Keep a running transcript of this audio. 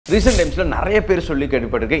Recent times நிறைய பேர் சொல்லி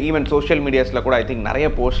கேள்விப்பட்டிருக்கேன் ஈவன் சோஷியல் மீடியாஸ்ல கூட I think நிறைய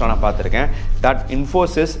போஸ்ட்லாம் நான் பார்த்திருக்கேன் that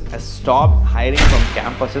Infosys has stopped hiring from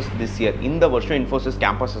campuses this year. இந்த வருஷம் Infosys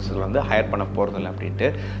campuses வந்து ஹையர் பண்ண போறது இல்ல அப்படிட்டு.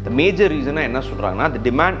 The major reason என்ன சொல்றாங்கன்னா the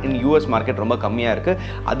demand in US market ரொம்ப கம்மியா இருக்கு.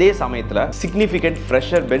 அதே சமயத்துல significant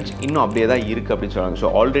fresher bench இன்னும் அப்படியே தான் இருக்கு அப்படி சொல்றாங்க.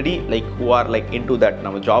 So already like who are like into that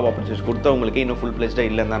நம்ம job opportunities கொடுத்தவங்களுக்கு இன்னும் full fledged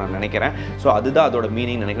இல்லன்னு தான் நான் நினைக்கிறேன். So அதுதான் அதோட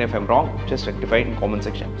மீனிங் நினைக்கிறேன். If I'm wrong just rectify in comment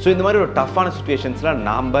section. So இந்த மாதிரி ஒரு டஃப்பான சிச்சுவேஷன்ஸ்ல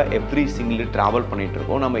நாம every single travel பண்ணிட்டு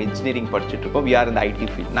இருக்கோம் நம்ம இன்ஜினியரிங் படிச்சிட்டு இருக்கோம் we are in the IT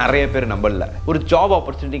field நிறைய பேர் நம்பல ஒரு ஜாப்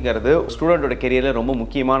ஆப்பர்சூனிட்டிங்கிறது ஸ்டூடெண்டோட கரியர்ல ரொம்ப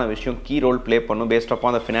முக்கியமான விஷயம் கீ ரோல் ப்ளே பண்ணும் based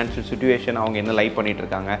upon the financial situation அவங்க என்ன லைஃப் பண்ணிட்டு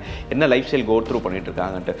இருக்காங்க என்ன லைஃப் ஸ்டைல் கோ த்ரூ பண்ணிட்டு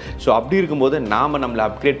இருக்காங்கன்னு சோ அப்படி இருக்கும்போது நாம நம்மள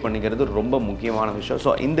அப்கிரேட் பண்ணிக்கிறது ரொம்ப முக்கியமான விஷயம்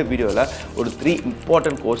சோ இந்த வீடியோல ஒரு 3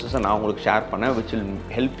 important courses நான் உங்களுக்கு ஷேர் பண்ணேன் which will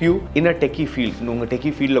help you in a techie field உங்க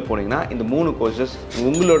techie fieldல போனீங்கன்னா இந்த 3 courses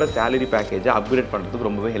உங்களோட salary package அப்கிரேட் பண்றதுக்கு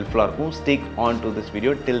ரொம்பவே ஹெல்ப்ஃபுல்லா இருக்கும் stick on to this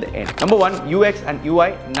video till the end. Number 1 UX and UI,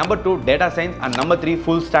 number 2 data science and number 3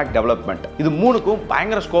 full stack development. இது மூணுக்கும்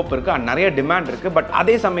பயங்கர ஸ்கோப் இருக்கு and நிறைய டிமாண்ட் இருக்கு பட்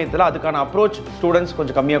அதே சமயத்துல அதுக்கான அப்ரோச் ஸ்டூடண்ட்ஸ்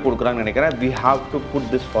கொஞ்சம் கம்மியா கொடுக்கறாங்கன்னு நினைக்கிறேன் we have to put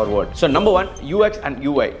this forward. So number 1 UX and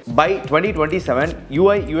UI by 2027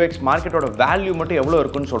 UI UX மார்க்கெட்டோட வேல்யூ மட்டும் எவ்வளவு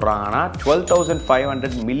இருக்குன்னு சொல்றாங்கன்னா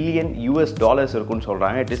 12500 million US dollars இருக்குன்னு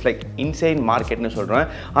சொல்றாங்க. It is like insane market னு சொல்றாங்க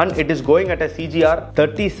and it is going at a CGR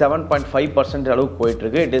 37.5% அளவுக்கு போயிட்டு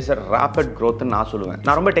இருக்கு. It is a rapid growth ன்னு நான் சொல்லுவேன்.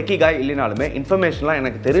 நான் ரொம்ப டெக்கி காய் இல்லனாலுமே இன்ஃபர்மேஷன்லாம்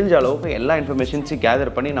எனக்கு தெரிஞ்ச அளவுக்கு எல்லா இன்ஃபர்மேஷன்ஸ்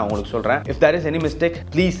கேதர் பண்ணி நான் உங்களுக்கு சொல்றேன் if there is any mistake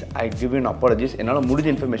please I give you an apologies என்னால முடிஞ்ச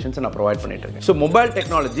இன்ஃபர்மேஷன்ஸ் நான் ப்ரொவைட் பண்ணிட்டு இருக்கேன் சோ மொபைல்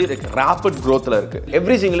டெக்னாலஜி ராபிட் growthல இருக்கு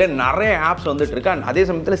எவ்ரி சிங்கிள் நிறைய ஆப்ஸ் வந்துட்டு இருக்கு and அதே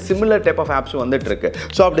சமயத்துல சிமிலர் டைப் ஆஃப் ஆப்ஸ் வந்துட்டு இருக்கு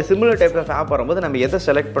சோ அப்படி சிமிலர் டைப் ஆஃப் ஆப் வரும்போது நம்ம எதை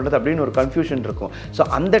செலக்ட் பண்றது அப்படின ஒரு கன்ஃபியூஷன் இருக்கும் சோ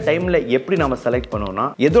அந்த டைம்ல எப்படி நாம செலக்ட் பண்ணுவோம்னா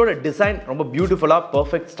எதோட டிசைன் ரொம்ப பியூட்டிஃபுல்லா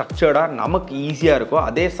பெர்ஃபெக்ட் ஸ்ட்ரக்சர்டா நமக்கு ஈஸியா இருக்கோ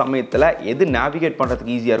அதே சமயத்துல எது நேவிகேட்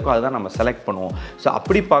பண்றதுக்கு ஈஸியா இருக்கோ அதுதான் நம்ம செலக்ட் பண்ணுவோம் சோ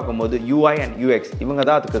அப்படி பார்க்கும்போது UI and UX இவங்க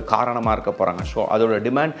தான் அதுக்கு காரணமா இருக்க போறாங்க சோ அதோட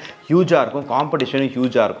டிமாண்ட் ஹியூஜா இருக்கும் காம்படிஷனும்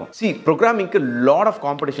ஹியூஜா இருக்கும் see programmingக்கு lot of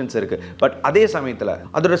competitions இருக்கு பட் அதே சமயத்துல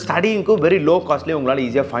அதோட ஸ்டடிங்க்கு very low costly உங்களால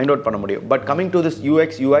ஈஸியா ஃபைண்ட் அவுட் பண்ண முடியும் but coming to this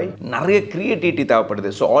UX UI நிறைய கிரியேட்டிவிட்டி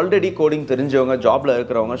தேவைப்படுது சோ ஆல்ரெடி கோடிங் தெரிஞ்சவங்க ஜாப்ல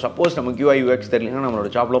இருக்கிறவங்க சப்போஸ் நமக்கு UI UX தெரியலனா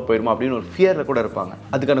நம்மளோட ஜாப்ல போயிடுமா அப்படின ஒரு ஃபியர்ல கூட இருப்பாங்க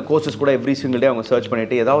அதுக்கான கோர்சஸ் கூட எவ்ரி சிங்கிள் டே அவங்க சர்ச்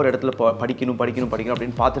பண்ணிட்டு ஏதாவது ஒரு இடத்துல படிக்கணும்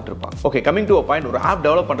அப்படினு பார்த்துட்டு இருப்பாங்க okay coming to a point ஒரு ஆப்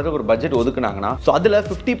டெவலப் பண்றதுக்கு ஒரு பட்ஜெட் ஒதுக்குனாங்கன்னா சோ அதுல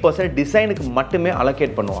 50% டிசைனுக்கு மட்டுமே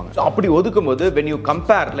அலோகேட் பண்ணுவாங்க சோ அப்படி ஒதுக்கும்போது when you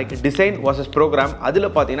compare like design versus program அதுல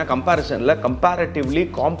பாத்தீங்கன்னா கம்பேரிசன்ல comparatively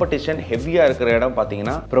competition ஹெவியா இருக்கிற இடம்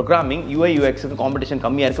பாத்தீங்கன்னா programming UI UX க்கு காம்படிஷன்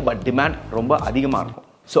கம்மியா இருக்கு பட் டிமாண்ட் ரொம்ப அதிகமா இருக்கும்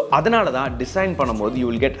சோ அதனால தான் டிசைன் பண்ணும்போது you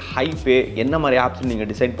will get high pay என்ன மாதிரி ஆப்ஸ் நீங்க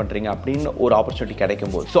டிசைன் பண்றீங்க அப்படின ஒரு opportunity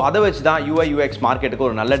கிடைக்கும்போது சோ அத வச்சு தான் UI UX மார்க்கெட்டுக்கு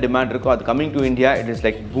ஒரு நல்ல டிமாண்ட் இருக்கும் அது coming to India it is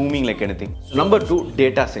like booming like anything so number 2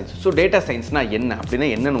 data science so data science னா என்ன அப்படினா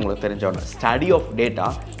என்னன்னு உங்களுக்கு தெரிஞ்சாகணும் study of data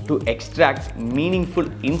to extract meaningful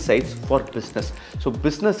insights for business so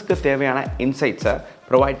businessக்கு தேவையான insights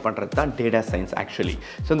provide பண்றது தான் data science actually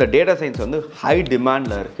so இந்த data science வந்து high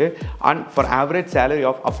demandல இருக்கு and for average salary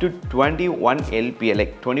of up to 21 LPA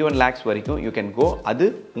like 21 lakhs வரைக்கும் you can go அது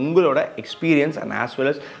உங்களோட experience and as well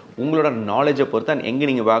as உங்களோட knowledge பொறுத்து எங்க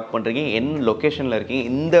நீங்க வர்க் பண்றீங்க என்ன லொகேஷன்ல இருக்கீங்க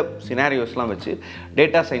இந்த சினாரியோஸ்லாம் வச்சு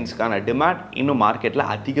data science-க்கான டிமாண்ட் இன்னும் மார்க்கெட்ல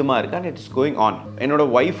அதிகமா இருக்கு and it is going on என்னோட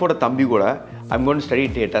வைஃபோட தம்பி கூட I'm going to study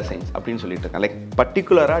data science அப்படினு சொல்லிட்டு இருக்கான் லைக்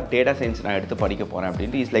பர்టిక్యులரா data science நான் எடுத்து படிக்க போறேன்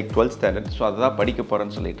அப்படினு is like 12th standard so அத தான் படிக்க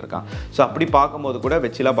போறேன்னு சொல்லிட்டு இருக்கான் சோ அப்படி பாக்கும்போது கூட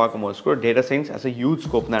வெச்சிலா பாக்கும்போது கூட data science as a huge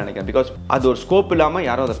scope தான் நினைக்கிறேன் because அது ஒரு ஸ்கோப் இல்லாம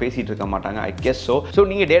யாரும் அத பேசிட்டு இருக்க மாட்டாங்க I guess so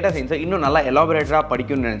நீங்க data science இன்னும் நல்லா எலாபரேட்டரா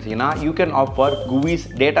படிக்கணும்னு நினைச்சீங்கன்னா you can offer GUVI's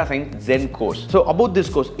data science Zen course so about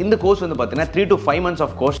this course இந்த கோர்ஸ் வந்து பாத்தீங்கன்னா 3 to 5 months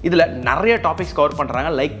of course இதுல நிறைய டாபிக்ஸ் கவர்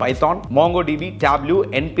பண்றாங்க like Python MongoDB Tableau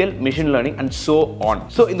NPL machine learning and so on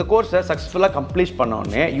so இந்த கோர்ஸை சக்சஸ்ஃபுல்லா complete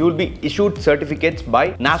பண்ணோனே you will be issued certificates by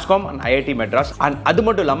NASSCOM and IIT Madras and அது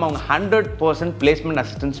மட்டும் இல்லாம அவங்க 100% placement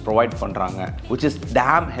assistance provide பண்றாங்க which is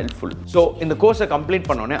damn helpful so இந்த கோர்ஸை complete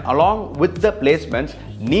பண்ணோனே along with the placements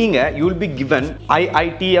நீங்க you will be given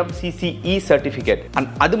IIT-M CCE certificate and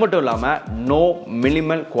அது மட்டும் இல்லாம no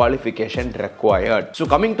minimal qualification required so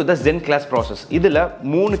coming to the Zen Class process இதுல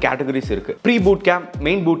 3 categories இருக்கு pre boot camp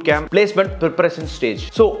main boot camp placement preparation stage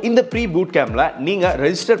so இந்த pre boot campல நீங்க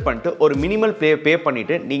register பண்ணிட்டு ஒரு minimal pay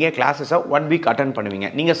பண்ணிட்டு நீங்க கிளாसेस 1 வீக் அட்டெண்ட் பண்ணுவீங்க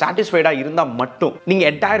நீங்க சாட்டிஸ்ஃபைடா இருந்தா மட்டும் நீங்க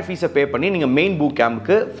என்டையர் ஃபீஸை பே பண்ணி நீங்க மெயின் பூட்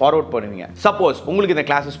கேம்ப்க்கு ஃபார்வர்ட் பண்ணுவீங்க சப்போஸ் உங்களுக்கு இந்த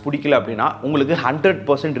கிளாसेस பிடிக்கல அப்படினா உங்களுக்கு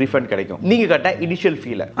 100% ரீஃபண்ட் கிடைக்கும் நீங்க கட்ட initial ஃபீல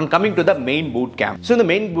and coming to the main boot camp so இந்த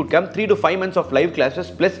main boot camp 3 to 5 months of live classes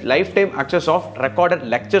plus lifetime access of recorded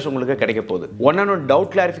lectures உங்களுக்கு கிடைக்க போகுது one-on-one doubt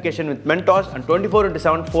clarification with mentors and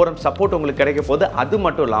 24/7 forum support உங்களுக்கு கிடைக்க போகுது அது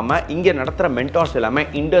மட்டும் இல்லாம இங்க நடத்துற mentors எல்லாமே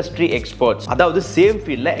industry experts அதாவது சேம்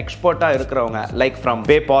ஃபீல்ட்ல எக்ஸ்பர்ட்டா இருக்க இருக்கிறவங்க like from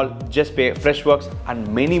PayPal, JustPay, Freshworks and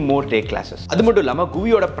many more take classes. அது மட்டும் இல்லாம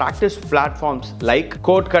GUVIயோட practice platforms like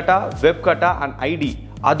CodeKata, WebKata and ID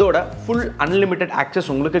அதோட full unlimited access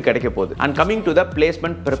உங்களுக்கு கிடைக்க போகுது. And coming to the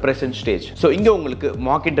placement preparation stage. So இங்க உங்களுக்கு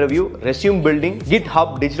mock interview, resume building, GitHub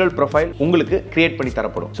digital profile உங்களுக்கு create பண்ணி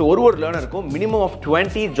தரப்படும். So ஒரு learnerக்கும் minimum of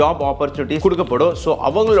 20 job opportunities கொடுக்கப்படும். So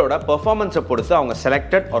அவங்களோட performance பொறுத்து அவங்க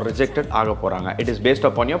selected or rejected ஆக போறாங்க. It is based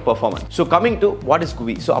upon your performance. So coming to what is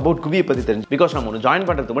GUVI. So about GUVI பத்தி தெரிஞ்சு because நம்ம ஒரு join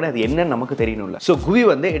பண்றதுக்கு முன்னாடி அது என்னன்னு நமக்கு தெரியணும்ல. So GUVI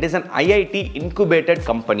வந்து it is an IIT incubated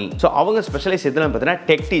company. So அவங்க ஸ்பெஷலைஸ் எதுன்னு பார்த்தீங்கன்னா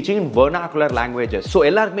tech teaching in vernacular languages. So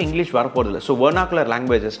எல்லாருக்குமே இங்கிலீஷ் வர போறது இல்லை. So vernacular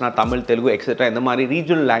லாங்குவேஜஸ்னா Tamil, Telugu etcetera இந்த மாதிரி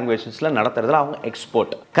ரீஜனல் லாங்குவேஜஸ்ல நடத்துறதுல அவங்க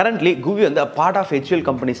எக்ஸ்போர்ட். கரண்ட்லி GUVI வந்து பார்ட் ஆஃப் HCL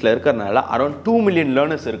கம்பெனிஸ்ல இருக்கிறதுனால அரௌண்ட் 2 மில்லியன்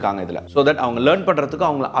லேர்னர்ஸ் இருக்காங்க இதுல. ஸோ தட் அவங்க லேர்ன் பண்றதுக்கும்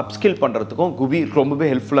அவங்களை அப்ஸ்கில் பண்றதுக்கும் GUVI ரொம்பவே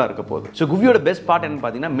ஹெல்ப்ஃபுல்லா இருக்க போகுது. ஸோ GUVIயோட பெஸ்ட் பார்ட் என்ன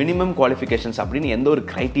பார்த்தீங்கன்னா மினிமம் குவாலிஃபிகேஷன்ஸ் அப்படின்னு எந்த ஒரு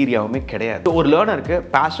கிரைட்டீரியாவுமே கிடையாது. ஒரு லேர்னருக்கு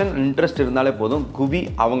பேஷன் இன்ட்ரெஸ்ட் இருந்தாலே போதும் GUVI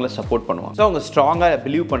அவங்கள சப்போர்ட் பண்ணுவாங்க. ஸோ அவங்க ஸ்ட்ராங்கா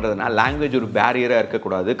பிலீவ் பண்றதுனா லாங்குவேஜ் ஒரு பேரியரா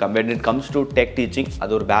இருக்கக்கூடாது. Compared it comes to tech teaching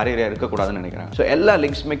அது ஒரு பேரியரா இருக்கக்கூடாதுன்னு நினைக்கிறேன். ஸோ எல்லா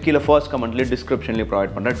லிங்க்ஸ்மே கீழே ஃபர்ஸ்ட் கமெண்ட்ல டிஸ்கிரிப்ஷன்ல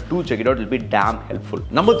ப்ரொவைட் பண்றேன். To check it out will be damn helpful.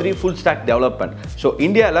 Number 3 full stack development. So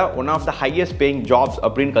இந்தியால one of the highest paying jobs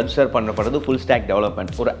அப்படின்னு கன்சிடர் பண்ணப்படுறது full stack development.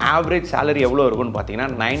 ஒரு ஆவரேஜ் salary எவ்வளவு இருக்கும்னு பாத்தீங்கன்னா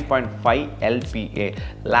 9.5 LPA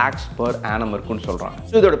lakhs per annum இருக்கும்னு சொல்றாங்க.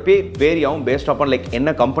 So இதோட பே வேரி ஆகும் based upon like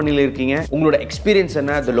என்ன கம்பெனில இருக்கீங்க, உங்களோட எக்ஸ்பீரியன்ஸ்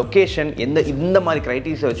என்ன, the location இந்த மாதிரி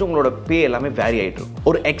கிரைட்டீரியா வச்சு உங்களோட பே எல்லாமே வேரி ஆயிட்டு இருக்கும்.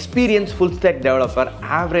 ஒரு எக்ஸ்பீரியன்ஸ் full stack developer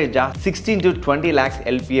ஆவரேஜா 16 to 20 lakhs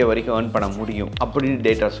LPA வரைக்கும் earn பண்ண முடியும் அப்படின்னு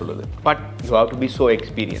டேட்டா சொல்லுது. But you have to be so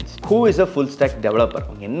experienced. Who is a full stack developer?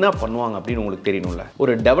 என்ன பண்ணுவாங்க அப்படின்னு உங்களுக்கு தெரியணும்ல.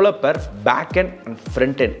 ஒரு developer back end and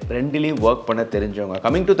front end ரெண்டுலயும் work பண்ண தெரிஞ்சவங்க.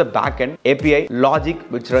 Coming to the back end, API logic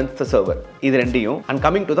which runs the server இது ரெண்டையும், and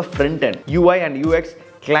coming to the front end, UI and UX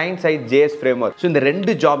client side JS framework. So இந்த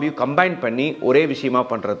ரெண்டு ஜாபையும் combine பண்ணி ஒரே விஷயமா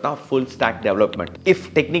பண்றது தான் full stack development. If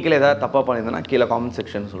technical ஏதாவது தப்பா பண்ணிருந்தா கீழ காமெண்ட்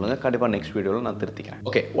செக்ஷன் சொல்லுங்க. கண்டிப்பா நெக்ஸ்ட் வீடியோல நான் திருத்திக்கிறேன்.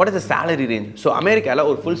 Okay, what is the salary range? So அமெரிக்கால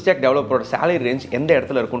ஒரு full stack developer salary range எந்த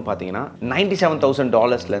இடத்துல இருக்கும்னு பாத்தீங்கன்னா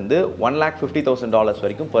 $97,000 ல இருந்து $1,50,000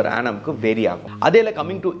 வரைக்கும் per annum க்கு வேரி ஆகும். அதேல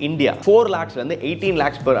coming to India 4 lakhs ல இருந்து 18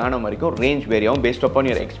 lakhs per annum வரைக்கும் range வேரி ஆகும் based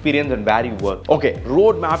upon your experience and where you work. Okay,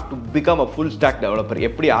 road map to become a full stack developer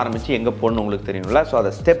எப்படி ஆரம்பிச்சு எங்க போறணும் உங்களுக்கு தெரியும்ல. So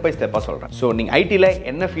ஸ்டெப் பை ஸ்டெப்பா சொல்றேன். சோ நீங்க ஐடில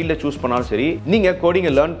என்ன ஃபீல்ட சூஸ் பண்ணாலும் சரி, நீங்க கோடிங்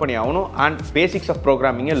லேர்ன் பண்ணி ஆகணும் and basics of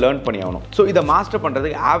programming learn பண்ணி ஆகணும். சோ இத மாஸ்டர்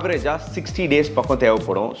பண்றதுக்கு ஆவரேஜா 60 டேஸ் பக்கம்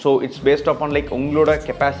தேவைப்படும். So it's based upon like உங்களோட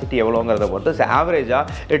கெபாசிட்டி எவ்வளவுங்கறத பொறுத்து ஆவரேஜா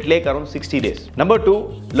it take around 60 days. Number 2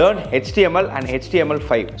 learn HTML and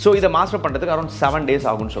HTML5. So இத மாஸ்டர் பண்றதுக்கு அரௌண்ட் 7 டேஸ்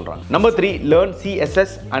ஆகும்னு சொல்றாங்க. Number 3 learn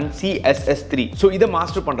CSS and CSS3. So இத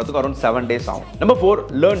மாஸ்டர் பண்றதுக்கு அரௌண்ட் 7 டேஸ் ஆகும். Number 4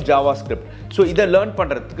 learn JavaScript. சோ இத லேர்ன்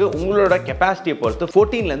பண்றதுக்கு உங்களோட கெபாசிட்டியை பொறுத்து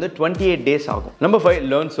 14 ல இருந்து 28 டேஸ் ஆகும். Number 5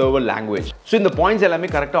 learn server language. So இந்த பாயிண்ட்ஸ் எல்லாமே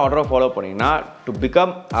கரெக்ட்டா ஆர்டரா ஃபாலோ பண்ணீங்கன்னா to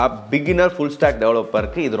become a beginner full stack developer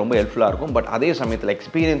க்கு இது ரொம்ப ஹெல்ப்ஃபுல்லா இருக்கும். பட் அதே சமயத்துல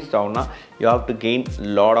எக்ஸ்பீரியன்ஸ் ஆகும்னா you have to gain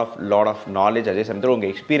lot of knowledge. அதே சமயத்துல உங்க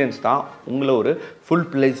எக்ஸ்பீரியன்ஸ் தான் உங்களை ஒரு full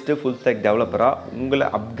fledged full stack developer உங்களை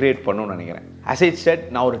அப்கிரேட் பண்ணணும்னு நினைக்கிறேன். As I said,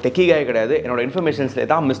 நான் ஒரு டெக்கி காய் கிடையாது. என்னோட இன்ஃபர்மேஷன்ஸ்ல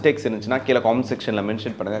ஏதாவது மிஸ்டேக்ஸ் இருந்துச்சுன்னா கீழே காமெண்ட் செக்ஷன்ல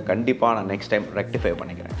மென்ஷன் பண்ணுங்க. கண்டிப்பா நான் நெக்ஸ்ட் டைம் ரெக்டிஃபை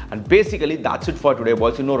பண்ணிக்கிறேன். And basically that's it for today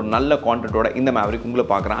boys. இன்னொரு நல்ல கான்டென்ட்டோட இந்த Maverick உங்களை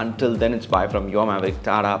பார்க்குறேன். Until then it's bye from your Maverick.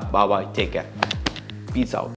 Tada, bye bye, take care, peace out.